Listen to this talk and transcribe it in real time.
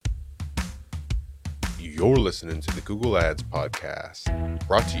You're listening to the Google Ads Podcast,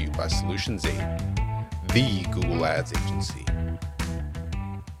 brought to you by Solutions 8, the Google Ads agency.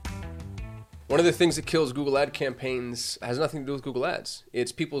 One of the things that kills Google ad campaigns has nothing to do with Google Ads.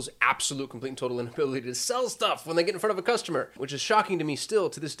 It's people's absolute, complete, and total inability to sell stuff when they get in front of a customer, which is shocking to me still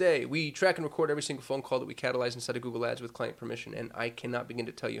to this day. We track and record every single phone call that we catalyze inside of Google Ads with client permission, and I cannot begin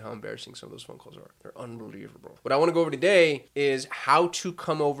to tell you how embarrassing some of those phone calls are. They're unbelievable. What I want to go over today is how to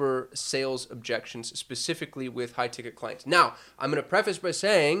come over sales objections, specifically with high-ticket clients. Now, I'm going to preface by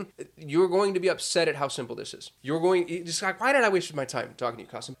saying you're going to be upset at how simple this is. You're just like, why did I waste my time talking to you,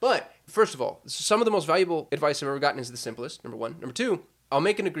 Qasim? But first of all, some of the most valuable advice I've ever gotten is the simplest, number one. Number two, I'll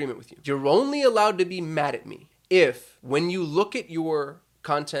make an agreement with you. You're only allowed to be mad at me if, when you look at your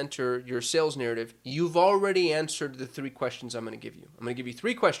content or your sales narrative, you've already answered the 3 questions I'm going to give you. I'm going to give you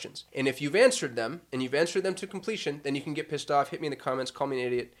 3 questions. And if you've answered them, and you've answered them to completion, then you can get pissed off, hit me in the comments, call me an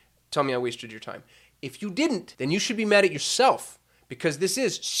idiot, tell me I wasted your time. If you didn't, then you should be mad at yourself. Because this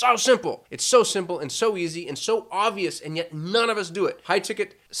is so simple. It's so simple and so easy and so obvious, and yet none of us do it.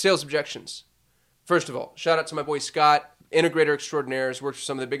 High-ticket sales objections. First of all, shout out to my boy Scott, integrator extraordinaire, has worked for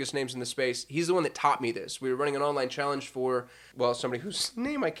some of the biggest names in the space. He's the one that taught me this. We were running an online challenge for, somebody whose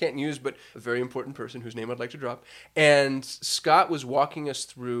name I can't use, but a very important person whose name I'd like to drop. And Scott was walking us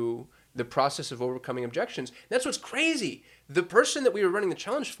through the process of overcoming objections. That's what's crazy. The person that we were running the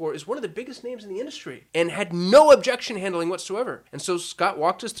challenge for is one of the biggest names in the industry and had no objection handling whatsoever. And so Scott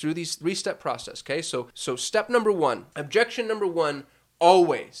walked us through these 3-step process, okay? So step number 1, objection number 1,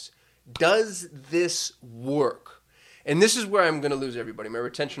 always, does this work? And this is where I'm going to lose everybody. My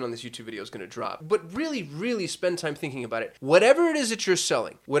retention on this YouTube video is going to drop. But really, really spend time thinking about it. Whatever it is that you're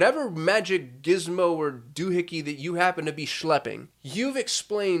selling, whatever magic gizmo or doohickey that you happen to be schlepping, you've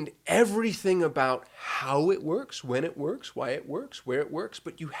explained everything about how it works, when it works, why it works, where it works,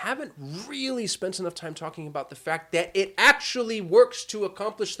 but you haven't really spent enough time talking about the fact that it actually works to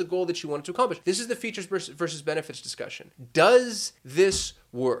accomplish the goal that you want it to accomplish. This is the features versus benefits discussion. Does this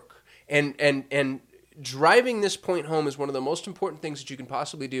work? And driving this point home is one of the most important things that you can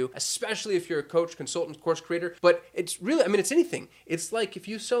possibly do, especially if you're a coach, consultant, course creator. But it's really, it's anything. It's like if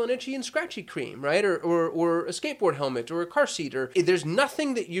you sell an itchy and scratchy cream, right? Or a skateboard helmet or a car seat, or there's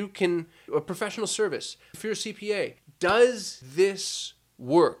nothing that you can, a professional service. If you're a CPA, does this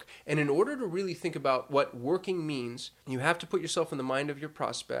work? And in order to really think about what working means, you have to put yourself in the mind of your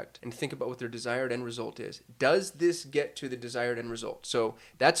prospect and think about what their desired end result is. Does this get to the desired end result? So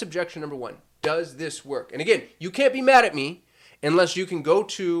that's objection number 1. Does this work? And again, you can't be mad at me unless you can go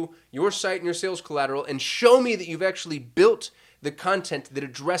to your site and your sales collateral and show me that you've actually built the content that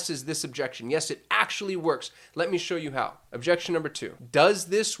addresses this objection. Yes, it actually works. Let me show you how. Objection number 2. Does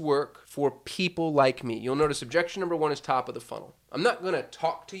this work for people like me? You'll notice objection number 1 is top of the funnel. I'm not going to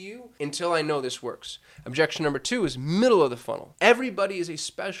talk to you until I know this works. Objection number 2 is middle of the funnel. Everybody is a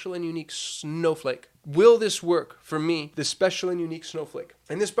special and unique snowflake. Will this work for me, the special and unique snowflake?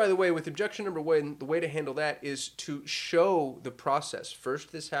 And this, by the way, with objection number 1, the way to handle that is to show the process.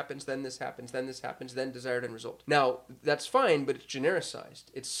 First this happens, then this happens, then this happens, then desired end result. Now, that's fine, but it's genericized.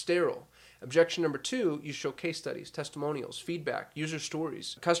 It's sterile. Objection number 2, you show case studies, testimonials, feedback, user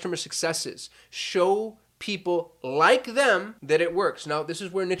stories, customer successes. Show people like them that it works. Now, this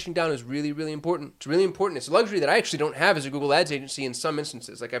is where niching down is really, really important. It's really important. It's a luxury that I actually don't have as a Google Ads agency in some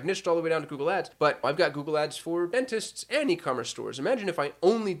instances. Like, I've niched all the way down to Google Ads, but I've got Google Ads for dentists and e-commerce stores. Imagine if I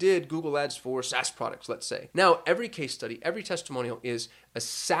only did Google Ads for SaaS products, let's say. Now, every case study, every testimonial is a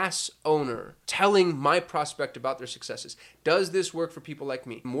SaaS owner telling my prospect about their successes. Does this work for people like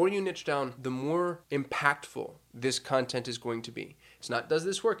me? The more you niche down, the more impactful this content is going to be. It's not, does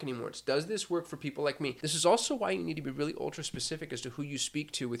this work anymore? It's, does this work for people like me? This is also why you need to be really ultra specific as to who you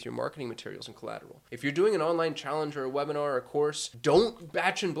speak to with your marketing materials and collateral. If you're doing an online challenge or a webinar or a course, don't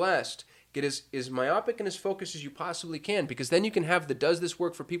batch and blast. Get as myopic and as focused as you possibly can, because then you can have the does this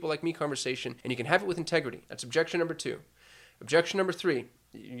work for people like me conversation, and you can have it with integrity. That's objection number 2. Objection number 3,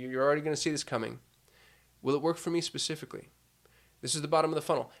 you're already going to see this coming. Will it work for me specifically? This is the bottom of the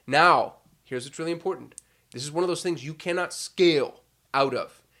funnel. Now, here's what's really important. This is one of those things you cannot scale out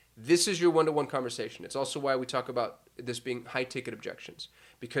of. This is your one-to-one conversation. It's also why we talk about this being high-ticket objections,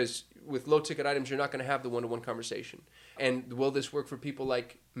 because with low-ticket items, you're not going to have the one-to-one conversation. And will this work for people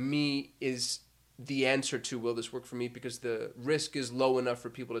like me is the answer to will this work for me, because the risk is low enough for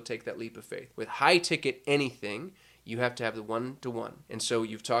people to take that leap of faith. With high-ticket anything, you have to have the one-to-one. And so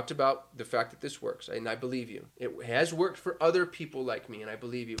you've talked about the fact that this works, and I believe you. It has worked for other people like me, and I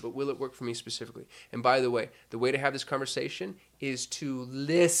believe you, but will it work for me specifically? And by the way to have this conversation is to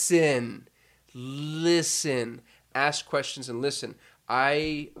listen. Ask questions and listen.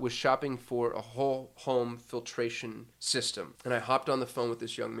 I was shopping for a whole home filtration system, and I hopped on the phone with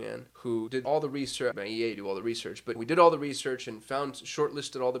this young man who did all the research. My EA do all the research, but we did all the research and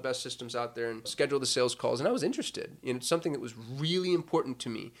shortlisted all the best systems out there and scheduled the sales calls, and I was interested in something that was really important to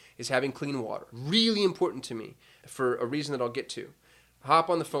me, is having clean water. Really important to me for a reason that I'll get to. Hop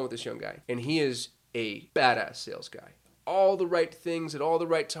on the phone with this young guy, and he is a badass sales guy. All the right things at all the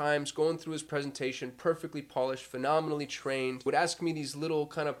right times, going through his presentation, perfectly polished, phenomenally trained, would ask me these little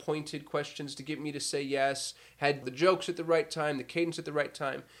kind of pointed questions to get me to say yes, had the jokes at the right time, the cadence at the right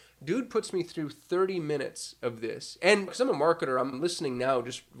time. Dude puts me through 30 minutes of this. And because I'm a marketer, I'm listening now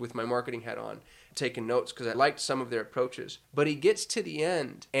just with my marketing hat on, taking notes because I liked some of their approaches. But he gets to the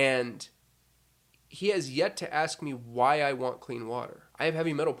end and he has yet to ask me why I want clean water. I have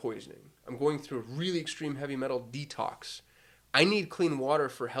heavy metal poisoning. I'm going through a really extreme heavy metal detox. I need clean water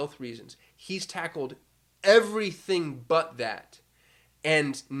for health reasons. He's tackled everything but that.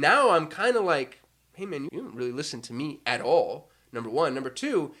 And now I'm kind of like, hey man, you don't really listen to me at all, number one. Number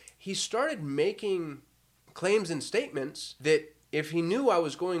two, he started making claims and statements that if he knew I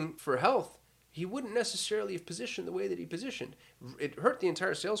was going for health, he wouldn't necessarily have positioned the way that he positioned. It hurt the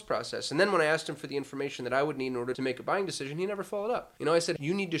entire sales process. And then when I asked him for the information that I would need in order to make a buying decision, he never followed up. I said,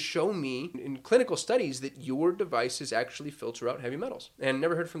 you need to show me in clinical studies that your devices actually filter out heavy metals. And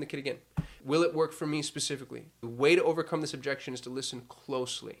never heard from the kid again. Will it work for me specifically? The way to overcome this objection is to listen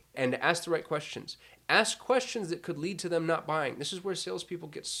closely and to ask the right questions. Ask questions that could lead to them not buying. This is where salespeople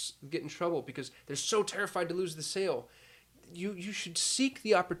get in trouble because they're so terrified to lose the sale. You should seek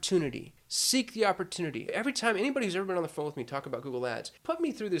the opportunity. Seek the opportunity. Every time anybody who's ever been on the phone with me talk about Google Ads, put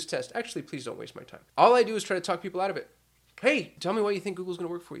me through this test. Actually, please don't waste my time. All I do is try to talk people out of it. Hey, tell me why you think Google's going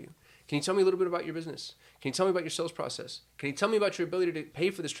to work for you. Can you tell me a little bit about your business? Can you tell me about your sales process? Can you tell me about your ability to pay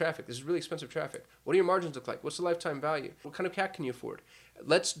for this traffic? This is really expensive traffic. What do your margins look like? What's the lifetime value? What kind of CAC can you afford?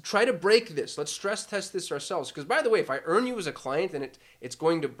 Let's try to break this. Let's stress test this ourselves. Because by the way, if I earn you as a client and it's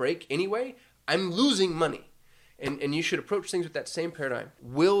going to break anyway, I'm losing money. And you should approach things with that same paradigm.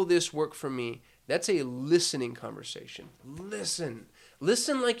 Will this work for me? That's a listening conversation. Listen.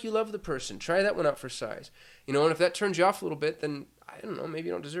 Listen like you love the person. Try that one out for size. And if that turns you off a little bit, then, I don't know, maybe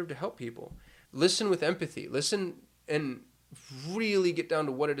you don't deserve to help people. Listen with empathy. Listen and really get down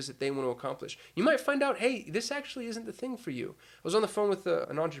to what it is that they want to accomplish. You might find out, hey, this actually isn't the thing for you. I was on the phone with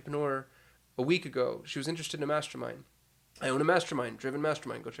an entrepreneur a week ago. She was interested in a mastermind. I own a mastermind, Driven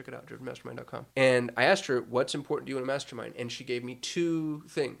Mastermind. Go check it out, drivenmastermind.com. And I asked her, what's important to you in a mastermind? And she gave me two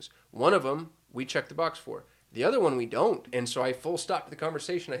things. One of them, we check the box for. The other one, we don't. And so I full stopped the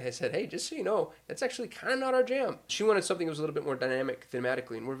conversation. I said, hey, just so you know, that's actually kind of not our jam. She wanted something that was a little bit more dynamic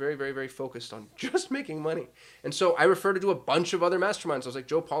thematically, and we're very, very, very focused on just making money. And so I referred her to a bunch of other masterminds. I was like,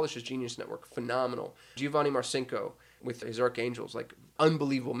 Joe Polish's Genius Network, phenomenal. Giovanni Marcinko with his Archangels, like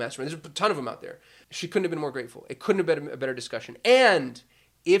unbelievable mastermind. There's a ton of them out there. She couldn't have been more grateful. It couldn't have been a better discussion. And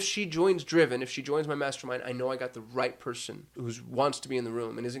if she joins Driven, if she joins my mastermind, I know I got the right person who wants to be in the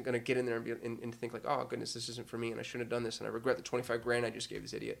room and isn't going to get in there and think like, oh, goodness, this isn't for me and I shouldn't have done this and I regret the $25,000 I just gave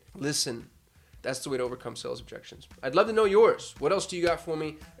this idiot. Listen. That's the way to overcome sales objections. I'd love to know yours. What else do you got for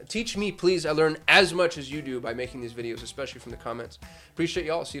me? Teach me, please. I learn as much as you do by making these videos, especially from the comments. Appreciate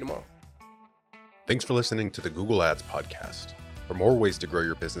y'all. See you tomorrow. Thanks for listening to the Google Ads podcast. For more ways to grow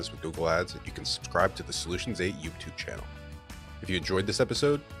your business with Google Ads, you can subscribe to the Solutions 8 YouTube channel. If you enjoyed this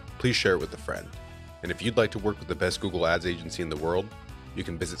episode, please share it with a friend. And if you'd like to work with the best Google Ads agency in the world, you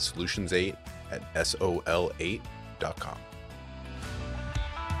can visit Solutions 8 at sol8.com.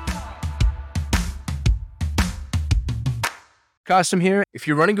 Custom here. If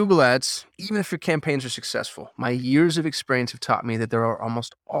you're running Google Ads, even if your campaigns are successful, my years of experience have taught me that there are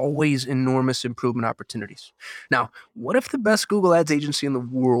almost always enormous improvement opportunities. Now, what if the best Google Ads agency in the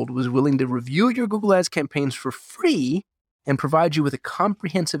world was willing to review your Google Ads campaigns for free and provide you with a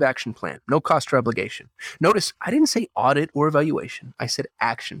comprehensive action plan, no cost or obligation? Notice, I didn't say audit or evaluation. I said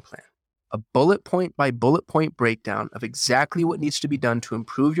action plan. A bullet point by bullet point breakdown of exactly what needs to be done to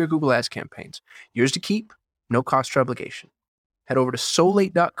improve your Google Ads campaigns. Yours to keep, no cost or obligation. Head over to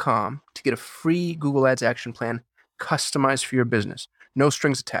sol8.com to get a free Google Ads action plan customized for your business. No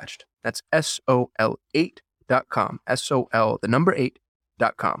strings attached. That's sol8.com. SOL, the number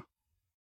 8.com.